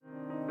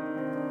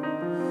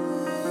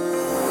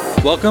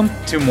Welcome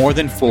to More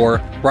Than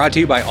Four, brought to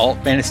you by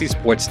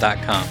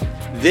AltFantasySports.com.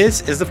 This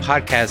is the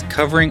podcast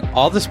covering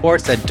all the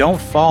sports that don't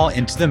fall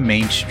into the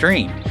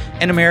mainstream.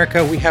 In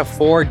America, we have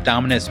four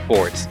dominant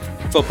sports: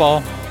 football,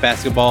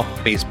 basketball,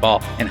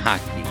 baseball, and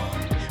hockey.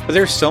 But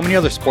there are so many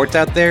other sports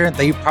out there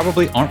that you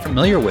probably aren't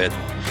familiar with.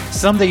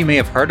 Some that you may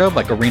have heard of,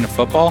 like arena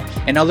football,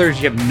 and others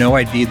you have no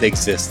idea they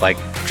exist, like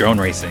drone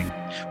racing.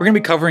 We're going to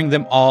be covering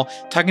them all,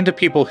 talking to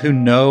people who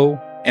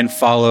know and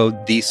follow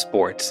these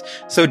sports.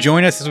 So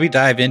join us as we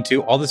dive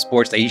into all the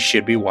sports that you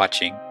should be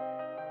watching.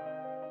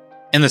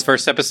 In this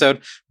first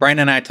episode, Brian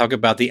and I talk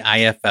about the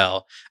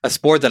IFL, a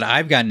sport that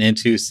I've gotten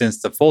into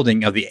since the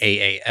folding of the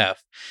AAF.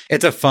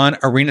 It's a fun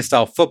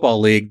arena-style football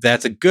league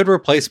that's a good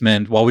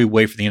replacement while we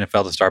wait for the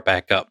NFL to start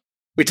back up.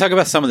 We talk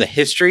about some of the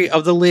history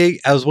of the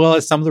league, as well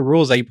as some of the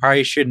rules that you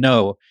probably should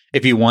know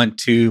if you want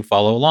to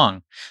follow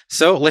along.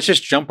 So let's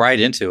just jump right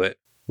into it.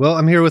 Well,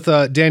 I'm here with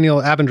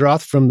Daniel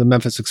Abendroth from the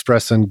Memphis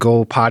Express and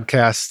Goal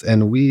podcast,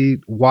 and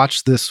we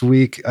watched this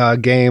week a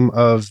game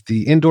of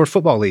the Indoor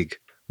Football League,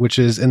 which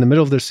is in the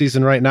middle of their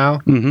season right now.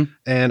 Mm-hmm.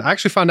 And I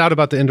actually found out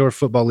about the Indoor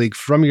Football League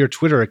from your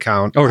Twitter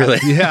account. Oh, really?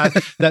 Yeah.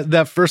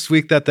 That first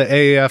week that the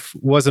AAF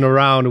wasn't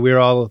around, we were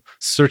all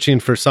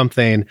searching for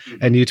something,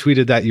 and you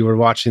tweeted that you were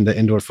watching the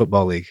Indoor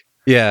Football League.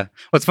 Yeah.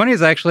 What's funny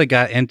is I actually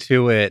got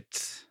into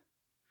it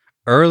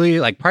early,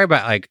 probably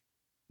about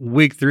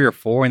week 3 or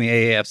 4 in the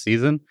AAF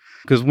season.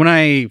 Because when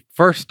I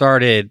first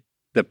started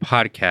the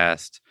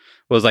podcast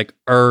was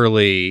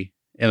early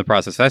in the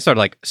process. I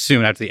started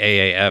soon after the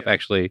AAF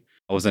actually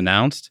was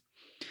announced.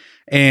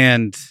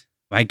 And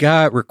I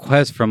got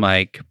requests from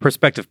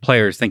prospective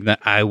players thinking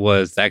that I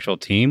was the actual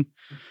team.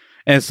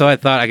 And so I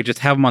thought I could just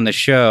have them on the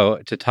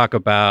show to talk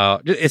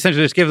about,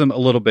 essentially just give them a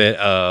little bit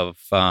of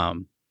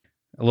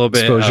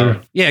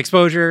exposure.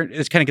 Exposure.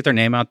 Just kind of get their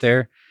name out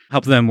there,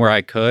 help them where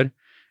I could.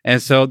 And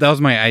so that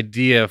was my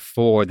idea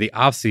for the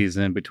off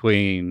season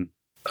between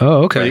the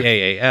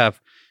AAF,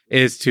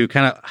 is to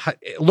kind of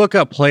look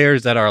up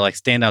players that are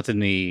standouts in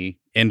the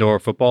indoor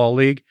football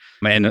league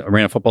and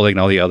arena football league and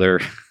all the other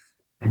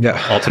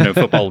alternate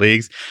football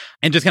leagues,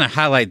 and just kind of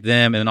highlight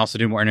them, and then also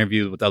do more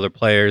interviews with other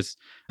players.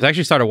 I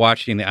actually started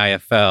watching the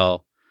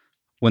IFL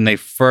when they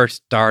first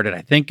started.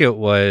 I think it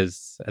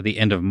was at the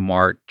end of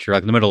March or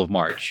the middle of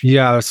March.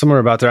 Yeah, somewhere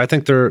about there. I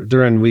think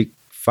they're in week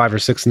 5 or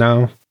 6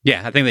 now.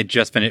 Yeah, I think they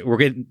just finished. We're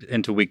getting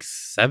into week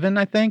 7,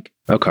 I think.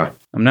 Okay.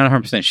 I'm not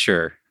 100%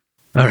 sure.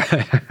 All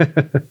right.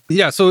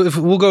 Yeah, so if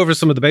we'll go over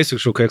some of the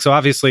basics real quick. So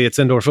obviously it's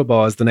indoor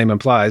football, as the name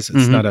implies.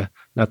 It's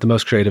not the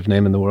most creative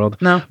name in the world.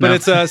 No.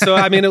 It's so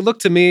I mean, it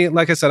looked to me,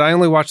 like I said, I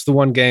only watched the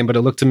one game, but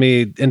it looked to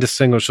me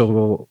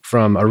indistinguishable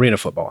from arena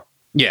football.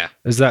 Yeah.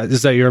 Is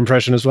that your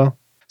impression as well?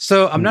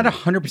 So I'm not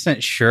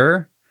 100%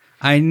 sure.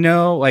 I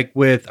know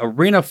with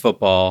arena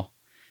football,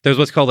 there's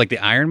what's called the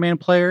Iron Man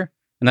player.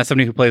 And that's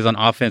somebody who plays on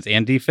offense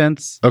and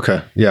defense.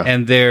 Okay, yeah.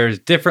 And there's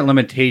different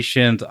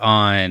limitations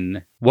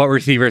on what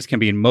receivers can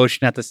be in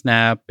motion at the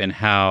snap, and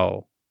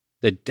how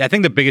I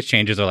think the biggest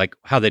changes are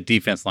how the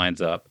defense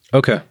lines up.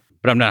 Okay.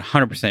 But I'm not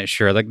 100%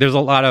 sure. There's a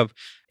lot of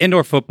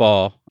indoor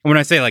football. When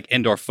I say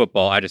indoor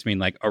football, I just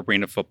mean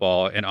arena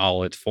football in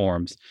all its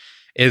forms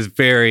is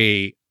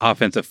very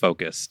offensive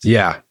focused.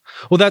 Yeah.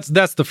 Well, that's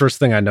the first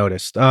thing I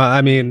noticed.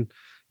 I mean,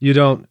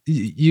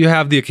 you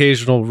have the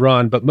occasional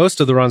run, but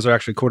most of the runs are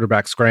actually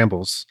quarterback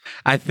scrambles.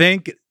 I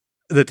think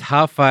the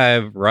top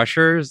 5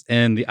 rushers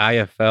in the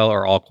IFL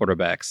are all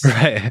quarterbacks.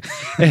 Right.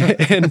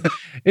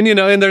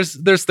 and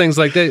there's things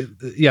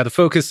the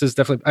focus is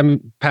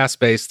definitely, pass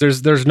based.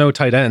 There's no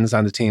tight ends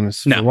on the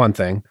teams for one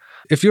thing.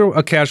 If you're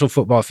a casual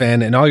football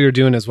fan and all you're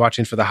doing is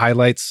watching for the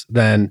highlights,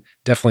 then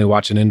definitely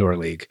watch an indoor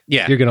league.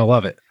 Yeah. You're going to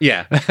love it.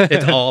 Yeah.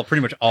 It's all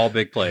pretty much all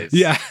big plays.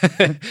 Yeah.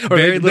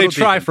 Or they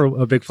try for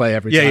a big play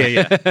every time.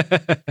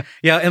 Yeah.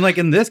 Yeah. And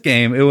in this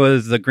game, it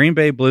was the Green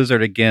Bay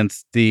Blizzard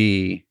against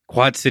the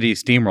Quad City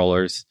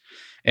Steamrollers.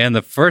 And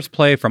the first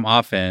play from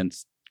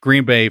offense,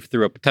 Green Bay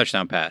threw a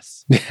touchdown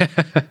pass.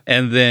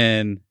 And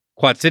then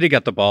Quad City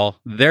got the ball.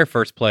 Their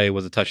first play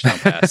was a touchdown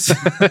pass.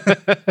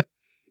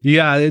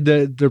 Yeah,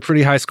 they're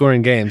pretty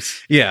high-scoring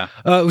games. Yeah.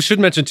 We should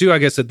mention, too, I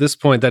guess, at this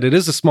point, that it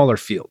is a smaller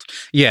field.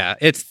 Yeah,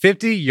 it's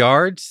 50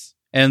 yards,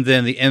 and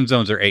then the end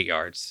zones are 8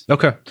 yards.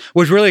 Okay.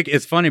 Which really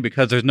is funny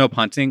because there's no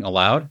punting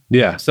allowed.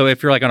 Yeah. So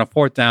if you're on a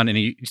 4th down,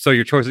 and so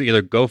your choice is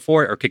either go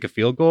for it or kick a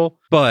field goal,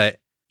 but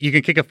you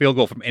can kick a field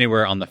goal from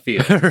anywhere on the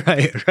field.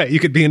 Right. You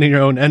could be in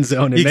your own end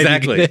zone. And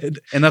exactly.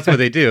 And that's what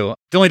they do.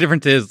 The only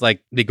difference is the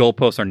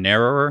goalposts are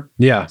narrower.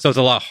 Yeah. So it's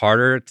a lot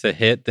harder to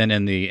hit than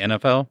in the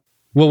NFL.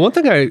 Well, one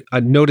thing I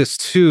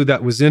noticed too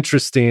that was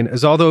interesting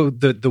is although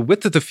the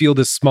width of the field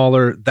is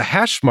smaller, the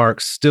hash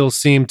marks still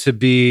seem to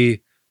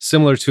be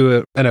similar to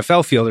an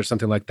NFL field or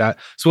something like that.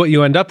 So what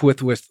you end up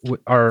with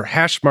are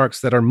hash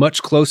marks that are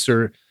much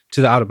closer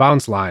to the out of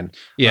bounds line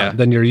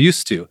than you're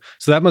used to.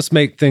 So that must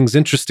make things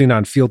interesting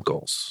on field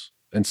goals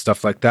and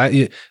stuff like that.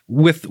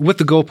 With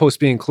the goalpost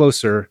being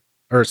closer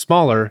or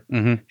smaller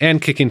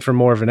and kicking from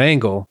more of an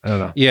angle. I don't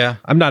know. Yeah.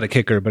 I'm not a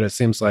kicker, but it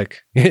seems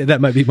like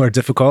that might be more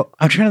difficult.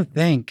 I'm trying to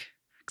think.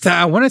 So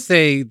I want to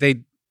say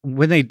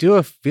when they do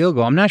a field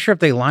goal, I'm not sure if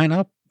they line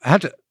up. I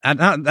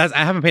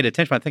haven't paid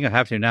attention, but I think I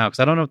have to now because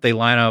I don't know if they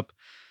line up.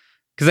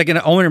 Because I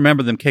can only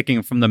remember them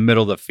kicking from the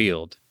middle of the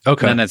field.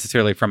 Okay. Not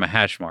necessarily from a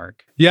hash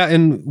mark. Yeah,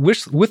 and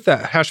with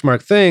that hash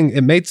mark thing,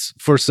 it makes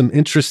for some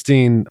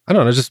interesting, I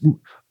don't know, just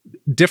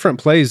different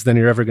plays than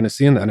you're ever going to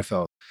see in the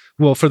NFL.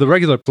 Well, for the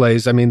regular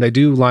plays, I mean, they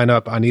do line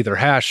up on either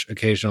hash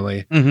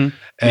occasionally. Mm-hmm.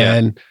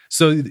 And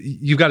so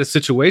you've got a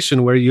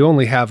situation where you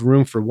only have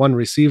room for one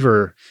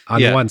receiver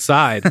on one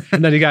side.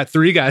 And then you got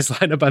three guys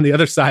lined up on the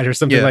other side or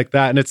something like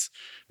that. And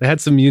they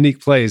had some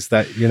unique plays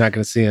that you're not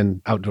going to see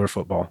in outdoor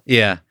football.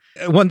 Yeah.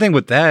 One thing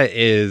with that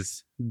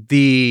is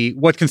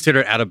what's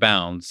considered out of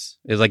bounds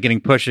is like getting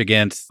pushed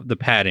against the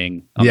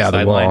padding on the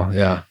sideline. Wall,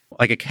 yeah.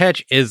 Like a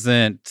catch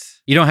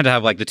isn't, you don't have to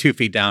have like the 2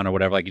 feet down or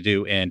whatever like you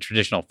do in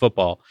traditional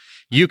football.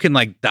 You can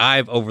like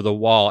dive over the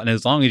wall, and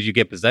as long as you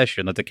get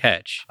possession, that's a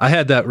catch. I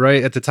had that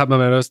right at the top of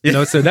my notes.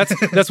 So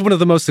that's one of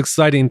the most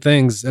exciting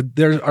things.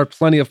 There are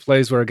plenty of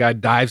plays where a guy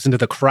dives into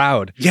the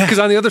crowd. Yeah. Because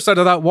on the other side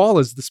of that wall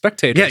is the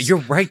spectators. Yeah,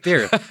 you're right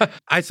there.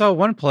 I saw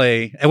one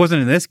play. It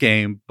wasn't in this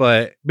game,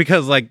 but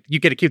because like you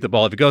get to keep the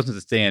ball. If it goes into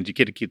the stands, you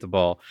get to keep the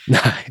ball.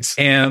 Nice.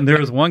 And there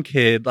was one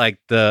kid, like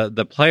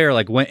the player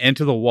like went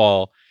into the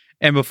wall.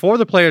 And before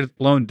the player's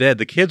blown dead,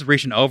 the kid's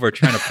reaching over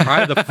trying to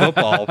pry the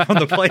football from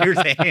the player's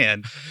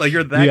hand. Like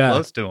you're that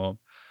close to him.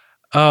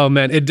 Oh,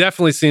 man. It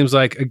definitely seems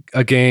like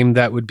a game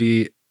that would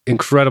be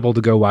incredible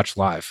to go watch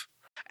live.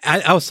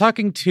 I was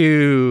talking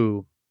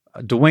to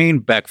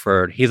Dwayne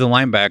Beckford. He's a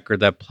linebacker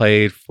that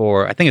played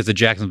for, I think it's the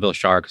Jacksonville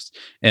Sharks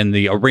in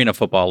the Arena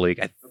Football League,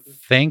 I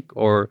think,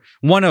 or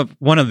one of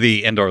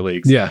the indoor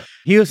leagues. Yeah.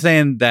 He was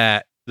saying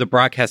that the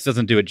broadcast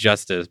doesn't do it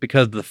justice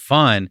because the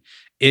fun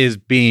is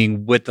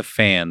being with the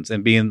fans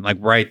and being like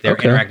right there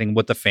interacting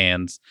with the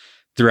fans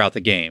throughout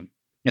the game.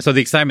 And so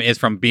the excitement is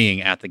from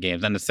being at the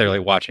games, not necessarily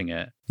watching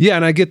it. Yeah,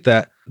 and I get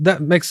that.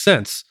 That makes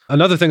sense.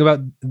 Another thing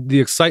about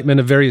the excitement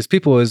of various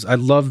people is I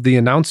love the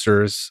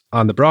announcers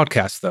on the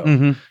broadcast, though.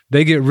 Mm-hmm.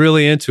 They get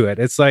really into it.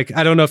 It's like,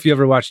 I don't know if you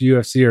ever watch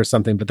UFC or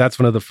something, but that's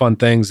one of the fun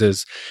things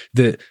is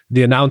the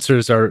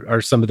announcers are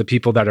some of the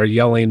people that are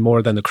yelling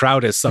more than the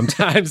crowd is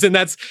sometimes. And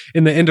that's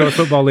in the indoor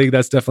football league,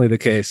 that's definitely the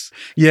case.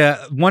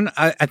 Yeah,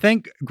 I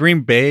think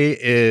Green Bay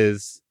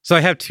is... So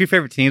I have two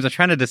favorite teams. I'm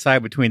trying to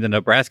decide between the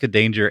Nebraska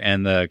Danger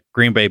and the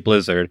Green Bay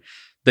Blizzard.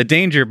 The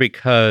Danger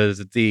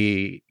because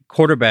the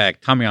quarterback,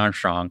 Tommy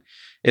Armstrong,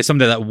 is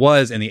somebody that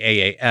was in the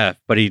AAF,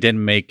 but he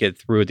didn't make it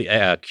through the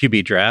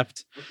QB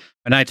draft.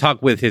 And I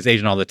talk with his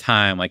agent all the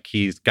time. Like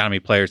he's got me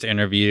players to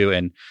interview.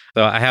 And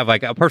so I have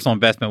like a personal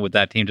investment with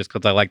that team just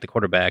because I like the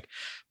quarterback.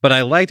 But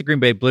I like the Green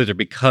Bay Blizzard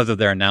because of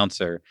their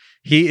announcer.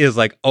 He is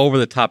like over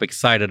the top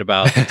excited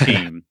about the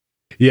team.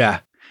 Yeah.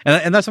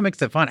 And that's what makes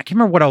it fun. I can't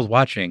remember what I was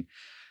watching.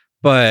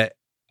 But,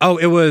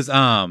 it was,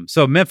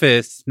 so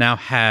Memphis now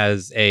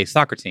has a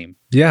soccer team.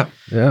 Yeah,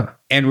 yeah.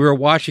 And we were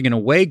watching an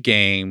away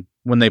game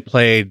when they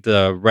played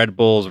the Red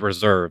Bulls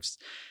reserves.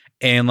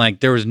 And,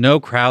 like, there was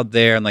no crowd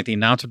there, and, like, the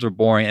announcers were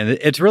boring. And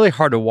it's really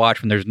hard to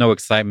watch when there's no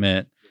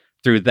excitement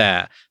through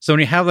that. So when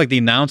you have, like, the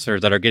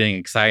announcers that are getting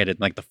excited, and,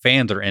 like, the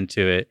fans are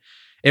into it,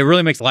 it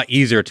really makes it a lot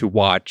easier to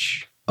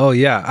watch. Oh,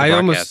 yeah. I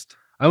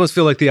almost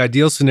feel like the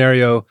ideal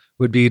scenario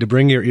would be to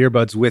bring your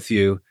earbuds with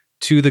you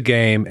to the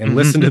game and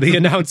listen to the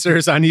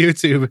announcers on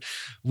YouTube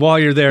while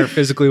you're there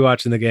physically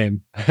watching the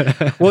game.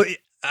 Well,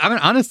 I mean,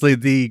 honestly,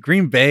 the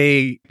Green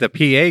Bay, the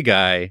PA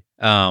guy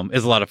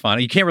is a lot of fun.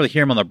 You can't really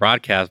hear him on the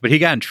broadcast, but he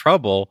got in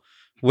trouble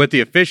with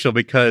the official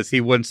because he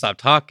wouldn't stop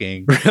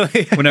talking.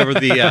 Really? Whenever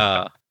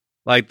the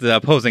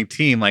opposing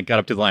team got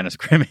up to the line of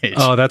scrimmage.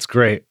 Oh, that's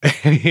great.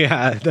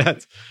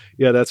 That's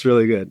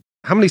really good.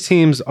 How many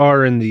teams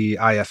are in the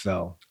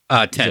IFL?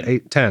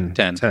 10.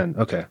 10.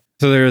 Okay.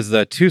 So there's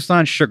the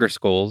Tucson Sugar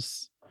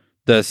Skulls,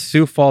 the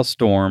Sioux Falls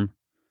Storm,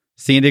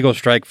 San Diego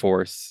Strike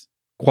Force,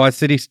 Quad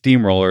City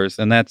Steamrollers,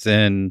 and that's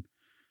in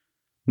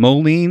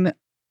Moline,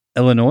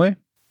 Illinois.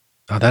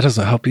 Oh, that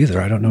doesn't help either.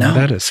 I don't know what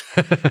that is.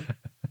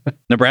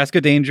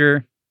 Nebraska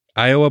Danger,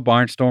 Iowa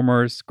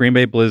Barnstormers, Green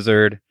Bay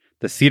Blizzard,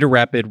 the Cedar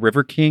Rapid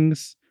River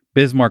Kings,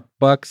 Bismarck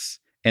Bucks,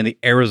 and the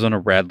Arizona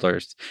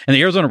Rattlers. And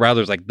the Arizona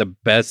Rattlers, like the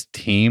best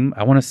team.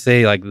 I want to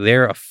say like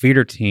they're a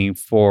feeder team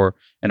for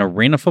an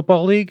arena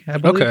football league, I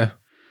believe. Okay.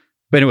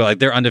 But anyway, like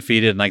they're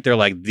undefeated and like they're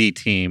like the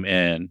team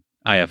in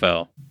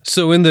IFL.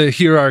 So in the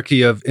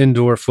hierarchy of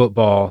indoor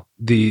football,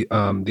 the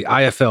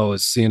IFL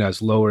is seen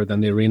as lower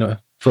than the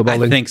arena football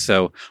league? I think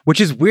so, which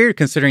is weird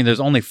considering there's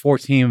only 4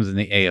 teams in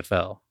the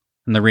AFL,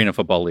 in the Arena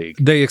Football League.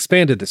 They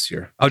expanded this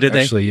year. Oh, did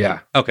they? Actually,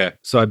 yeah. Okay.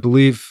 So I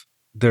believe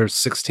there's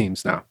 6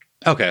 teams now.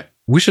 Okay.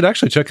 We should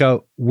actually check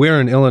out where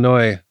in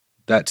Illinois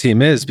that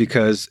team is,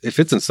 because if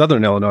it's in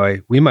Southern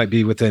Illinois, we might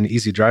be within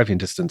easy driving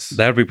distance.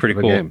 That would be pretty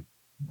cool. Game.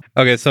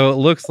 Okay, so it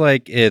looks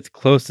like it's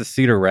close to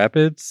Cedar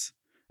Rapids,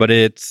 but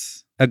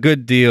it's a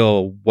good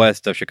deal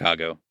west of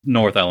Chicago,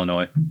 North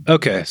Illinois.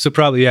 Okay, so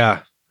probably,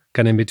 yeah,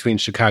 kind of in between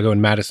Chicago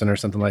and Madison or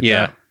something like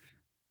that.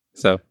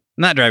 So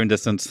not driving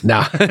distance.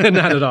 No,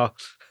 not at all.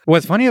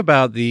 What's funny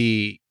about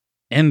the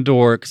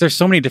indoor, because there's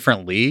so many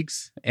different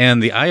leagues,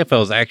 and the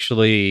IFL is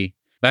actually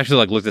I actually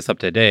like looked this up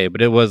today,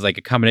 but it was like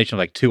a combination of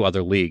like 2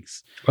 other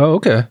leagues. Oh,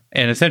 okay.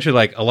 And essentially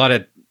like a lot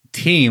of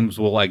teams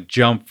will like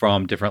jump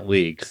from different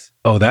leagues.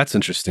 Oh, that's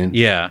interesting.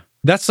 Yeah.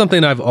 That's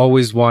something I've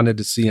always wanted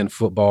to see in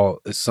football,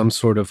 is some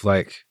sort of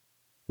like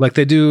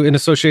they do in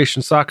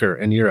association soccer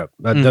in Europe,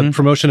 the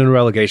promotion and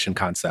relegation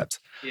concept.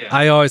 Yeah.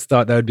 I always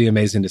thought that would be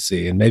amazing to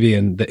see. And maybe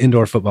in the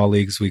indoor football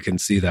leagues, we can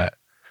see that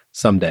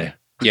someday.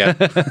 Yeah.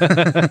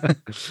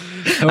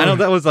 I know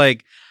that was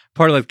like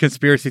part of like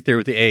conspiracy theory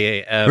with the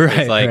AAF. Right,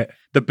 it's like right.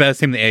 the best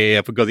team in the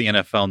AAF would go to the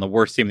NFL and the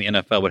worst team in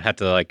the NFL would have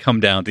to like come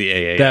down to the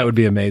AAF. That would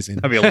be amazing.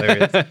 That'd be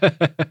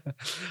hilarious.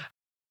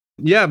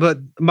 Yeah, but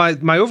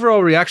my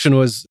overall reaction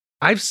was,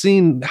 I've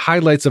seen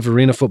highlights of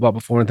arena football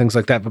before and things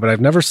like that, but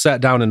I've never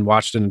sat down and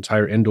watched an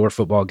entire indoor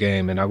football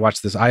game. And I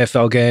watched this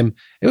IFL game.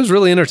 It was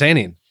really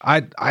entertaining.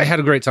 I had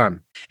a great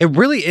time. It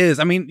really is.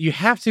 I mean, you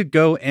have to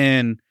go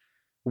in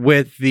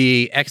with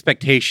the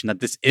expectation that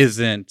this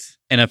isn't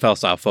NFL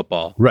style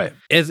football. Right.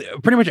 It's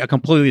pretty much a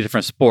completely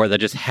different sport that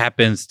just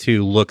happens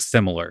to look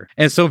similar.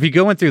 And so if you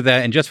go in through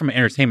that, and just from an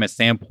entertainment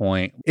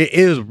standpoint, it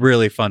is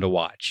really fun to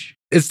watch.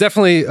 It's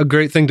definitely a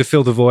great thing to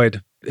fill the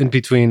void in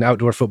between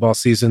outdoor football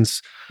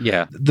seasons.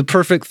 Yeah. The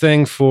perfect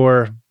thing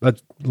for a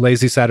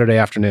lazy Saturday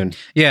afternoon.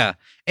 Yeah.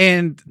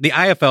 And the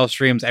IFL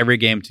streams every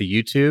game to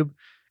YouTube.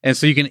 And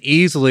so you can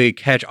easily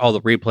catch all the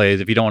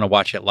replays if you don't want to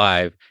watch it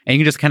live. And you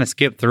can just kind of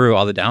skip through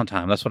all the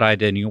downtime. That's what I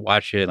did. And you can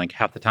watch it like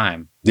half the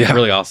time. Yeah. It's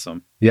really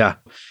awesome. Yeah.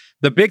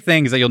 The big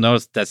things that you'll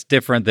notice that's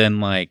different than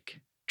like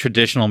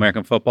traditional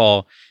American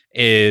football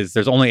is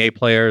there's only 8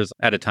 players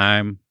at a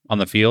time on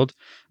the field.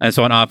 And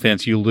so on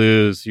offense, you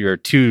lose your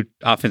 2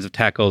 offensive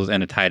tackles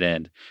and a tight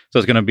end. So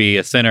it's going to be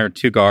a center,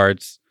 2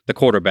 guards, the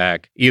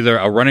quarterback, either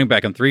a running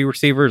back and 3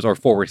 receivers or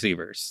 4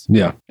 receivers.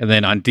 Yeah. And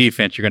then on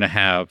defense, you're going to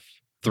have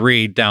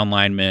 3 down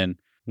linemen,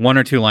 1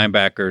 or 2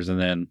 linebackers,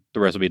 and then the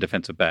rest will be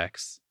defensive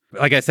backs.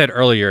 Like I said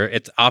earlier,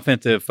 it's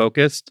offensive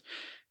focused.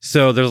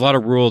 So there's a lot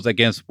of rules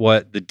against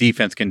what the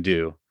defense can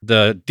do.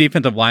 The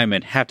defensive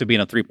linemen have to be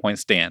in a 3-point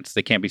stance.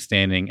 They can't be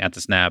standing at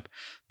the snap.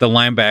 The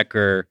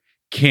linebacker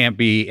can't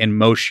be in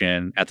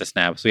motion at the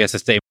snap. So he has to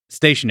stay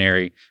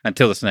stationary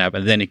until the snap,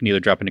 and then he can either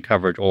drop into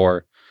coverage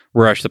or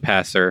rush the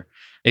passer.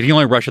 If you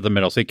only rush at the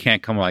middle, so he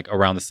can't come like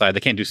around the side.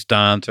 They can't do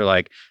stunts, or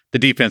like the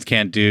defense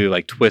can't do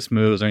like twist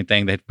moves or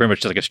anything. They pretty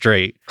much just like a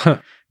straight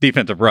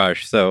defensive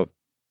rush. So,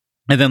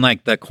 and then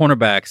like the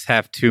cornerbacks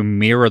have to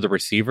mirror the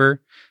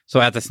receiver.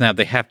 So at the snap,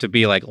 they have to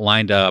be like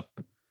lined up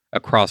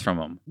across from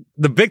them.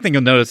 The big thing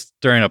you'll notice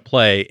during a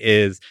play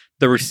is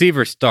the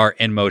receivers start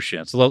in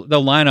motion. So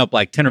they'll line up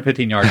like 10 or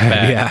 15 yards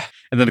back. Yeah.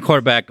 And then the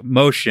quarterback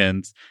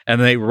motions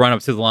and they run up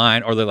to the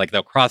line, or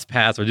they'll cross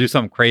pass or do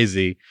something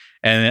crazy.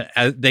 And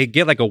they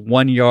get like a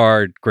 1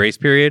 yard grace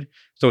period.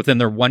 So within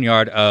their 1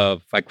 yard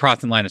of like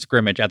crossing line of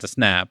scrimmage at the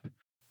snap.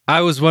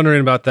 I was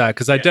wondering about that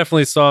because I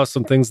definitely saw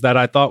some things that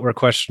I thought were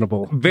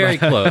questionable. Very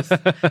close.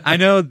 I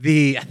know I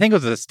think it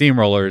was the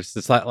Steamrollers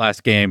this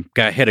last game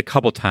got hit a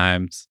couple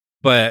times,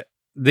 but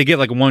they get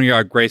like a 1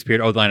 yard grace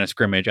period over the line of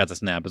scrimmage at the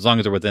snap. As long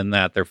as they're within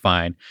that, they're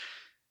fine.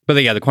 But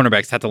the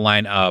cornerbacks have to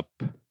line up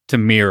to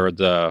mirror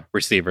the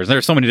receivers.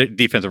 There's so many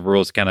defensive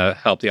rules to kind of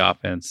help the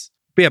offense.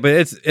 But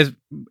it's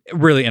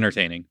really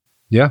entertaining.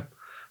 Yeah.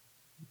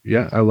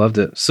 Yeah, I loved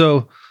it.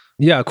 So,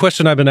 yeah, a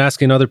question I've been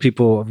asking other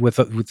people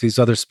with these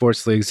other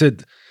sports leagues.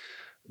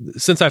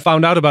 Since I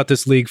found out about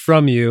this league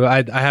from you,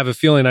 I have a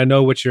feeling I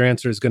know what your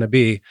answer is going to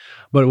be.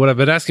 But what I've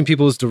been asking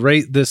people is to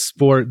rate this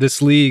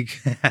league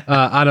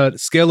on a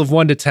scale of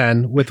 1 to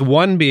 10, with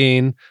 1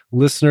 being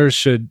listeners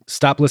should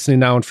stop listening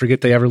now and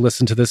forget they ever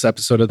listened to this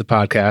episode of the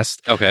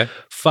podcast. Okay.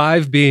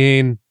 5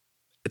 being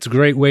it's a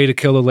great way to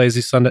kill a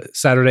lazy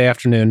Saturday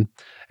afternoon.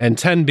 And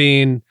 10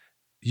 being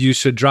you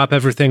should drop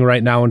everything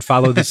right now and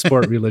follow the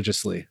sport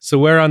religiously. So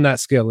where on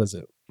that scale is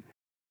it?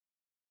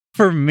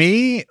 For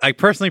me, like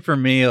personally for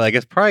me, like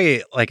it's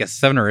probably like a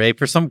 7 or 8.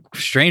 For some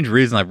strange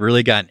reason, I've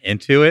really gotten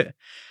into it.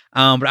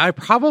 But I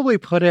probably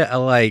put it at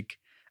like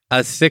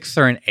a 6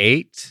 or an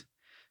 8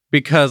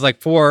 because like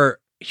for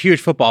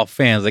huge football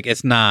fans, like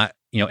it's not,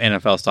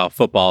 NFL style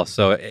football.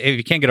 So if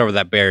you can't get over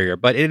that barrier,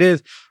 but it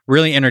is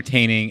really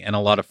entertaining and a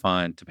lot of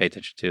fun to pay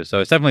attention to. So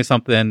it's definitely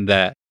something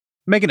that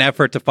make an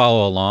effort to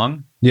follow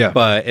along. Yeah.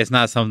 But it's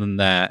not something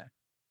that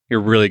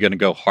you're really going to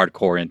go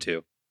hardcore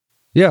into.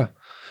 Yeah.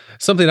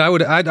 Something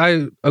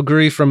I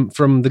agree from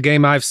the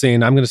game I've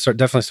seen. I'm going to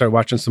definitely start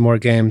watching some more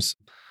games.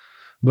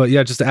 But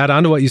yeah, just to add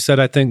on to what you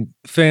said, I think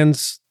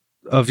fans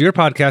of your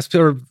podcast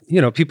or,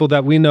 people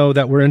that we know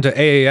that were into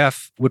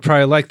AAF would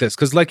probably like this.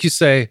 Because like you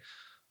say,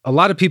 a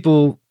lot of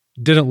people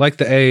didn't like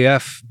the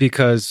AAF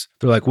because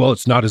they're like, well,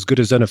 it's not as good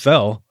as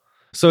NFL.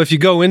 So if you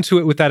go into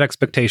it with that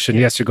expectation,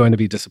 yes, you're going to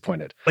be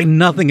disappointed. Like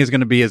nothing is going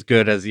to be as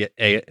good as the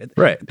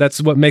Right.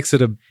 That's what makes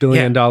it a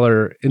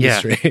billion-dollar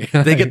industry.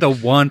 Yeah. They get the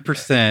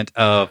 1%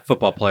 of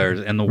football players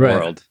in the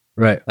world.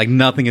 Right. Like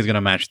nothing is going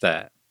to match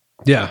that.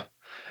 Yeah.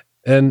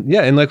 And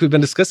like we've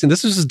been discussing,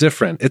 this is just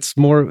different. It's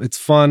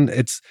fun.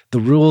 The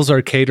rules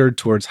are catered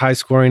towards high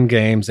scoring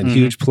games and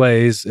huge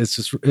plays.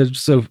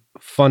 It's a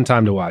fun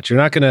time to watch. You're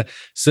not going to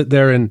sit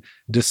there and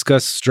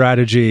discuss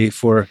strategy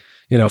for,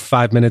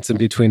 5 minutes in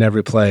between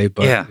every play,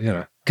 but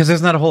because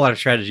there's not a whole lot of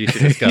strategy to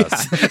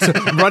discuss. So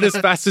run as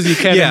fast as you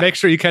can and make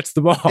sure you catch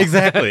the ball.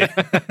 Exactly.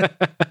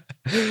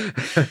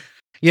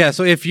 Yeah,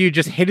 so if you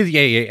just hated the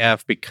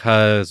AAF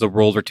because the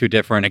rules are too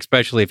different,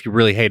 especially if you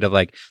really hated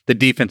like the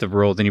defensive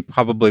rules, then you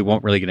probably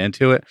won't really get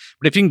into it.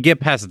 But if you can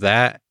get past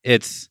that,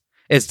 it's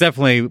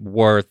definitely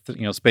worth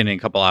spending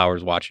a couple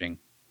hours watching.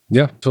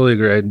 Yeah, totally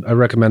agree. I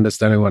recommend this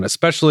to anyone,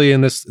 especially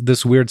in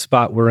this weird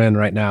spot we're in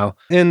right now.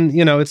 And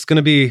it's going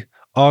to be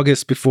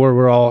August before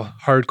we're all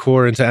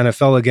hardcore into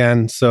NFL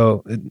again.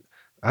 So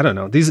I don't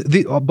know.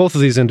 Both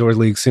of these indoor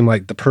leagues seem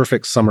like the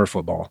perfect summer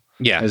football.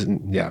 Yeah.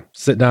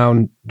 Sit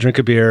down, drink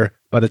a beer.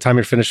 By the time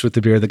you're finished with the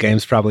beer, the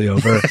game's probably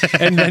over,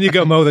 and then you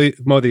go mow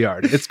the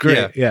yard. It's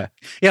great. Yeah.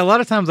 A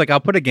lot of times, like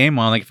I'll put a game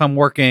on. Like if I'm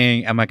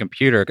working at my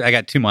computer, I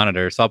got 2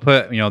 monitors, so I'll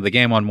put the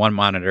game on one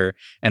monitor,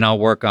 and I'll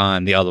work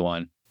on the other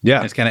one.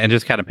 Yeah, and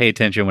just kind of pay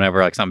attention whenever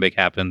like something big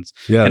happens.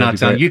 Yeah, and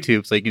it's on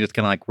YouTube, so you can just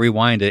kind of like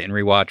rewind it and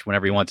rewatch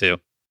whenever you want to.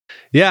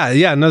 Yeah.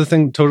 Another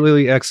thing,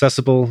 totally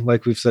accessible.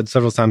 Like we've said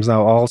several times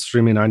now, all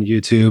streaming on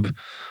YouTube.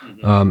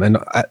 Mm-hmm. And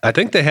I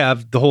think they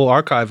have the whole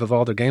archive of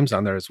all their games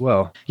on there as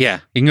well. Yeah.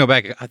 You can go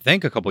back, I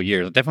think, a couple of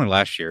years, definitely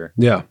last year.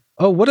 Yeah.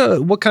 Oh,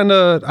 what kind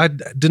of, I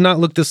did not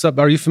look this up.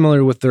 Are you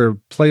familiar with their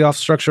playoff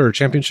structure or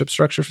championship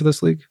structure for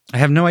this league? I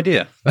have no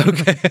idea.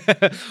 Okay.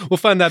 We'll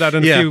find that out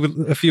in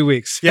a few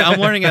weeks. Yeah. I'm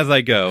learning as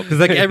I go. Because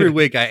like every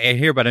week I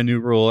hear about a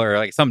new rule or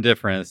like some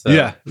difference. So.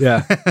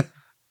 Yeah.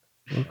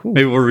 Well, cool.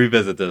 Maybe we'll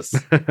revisit this.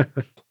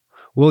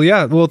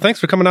 Well, thanks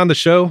for coming on the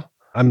show.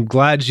 I'm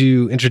glad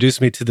you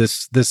introduced me to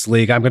this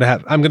league. I'm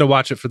gonna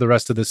watch it for the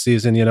rest of the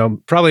season.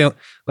 Probably,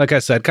 like I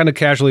said, kind of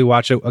casually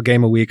watch a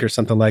game a week or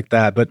something like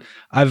that. But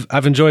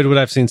I've enjoyed what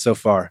I've seen so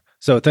far.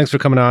 So thanks for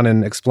coming on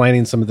and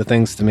explaining some of the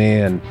things to me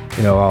and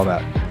all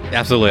that.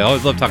 Absolutely, I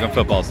always love talking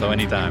football. So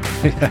anytime.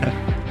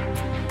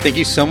 Thank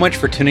you so much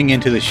for tuning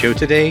into the show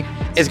today.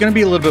 It's going to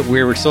be a little bit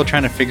weird. We're still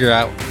trying to figure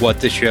out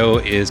what the show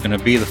is going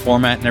to be, the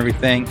format and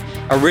everything.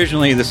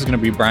 Originally, this was going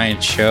to be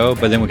Brian's show,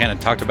 but then we kind of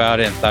talked about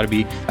it and thought it'd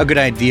be a good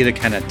idea to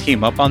kind of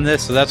team up on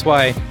this. So that's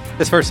why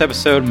this first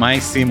episode might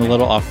seem a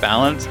little off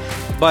balance.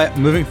 But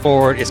moving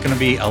forward, it's going to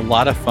be a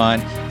lot of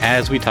fun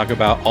as we talk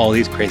about all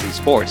these crazy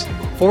sports.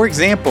 For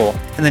example,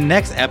 in the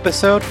next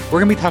episode, we're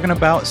going to be talking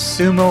about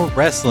sumo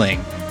wrestling.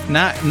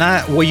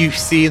 Not what you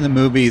see in the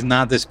movies,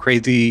 not this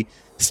crazy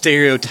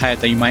stereotype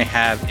that you might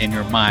have in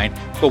your mind,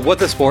 but what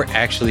the sport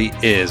actually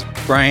is.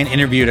 Brian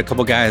interviewed a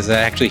couple guys that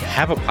actually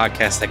have a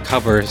podcast that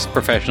covers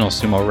professional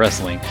sumo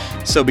wrestling.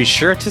 So be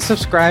sure to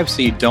subscribe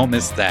so you don't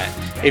miss that.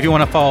 If you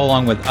want to follow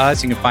along with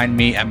us, you can find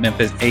me at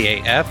Memphis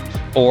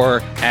AAF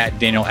or at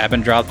Daniel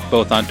Abendroth,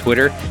 both on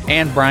Twitter,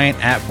 and Brian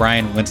at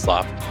Brian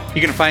Winsloff. You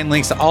can find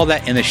links to all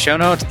that in the show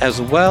notes, as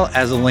well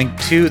as a link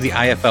to the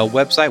IFL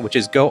website, which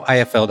is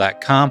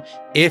goifl.com,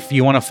 if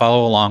you want to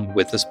follow along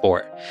with the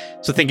sport.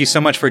 So thank you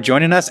so much for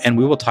joining us, and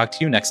we will talk to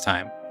you next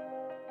time.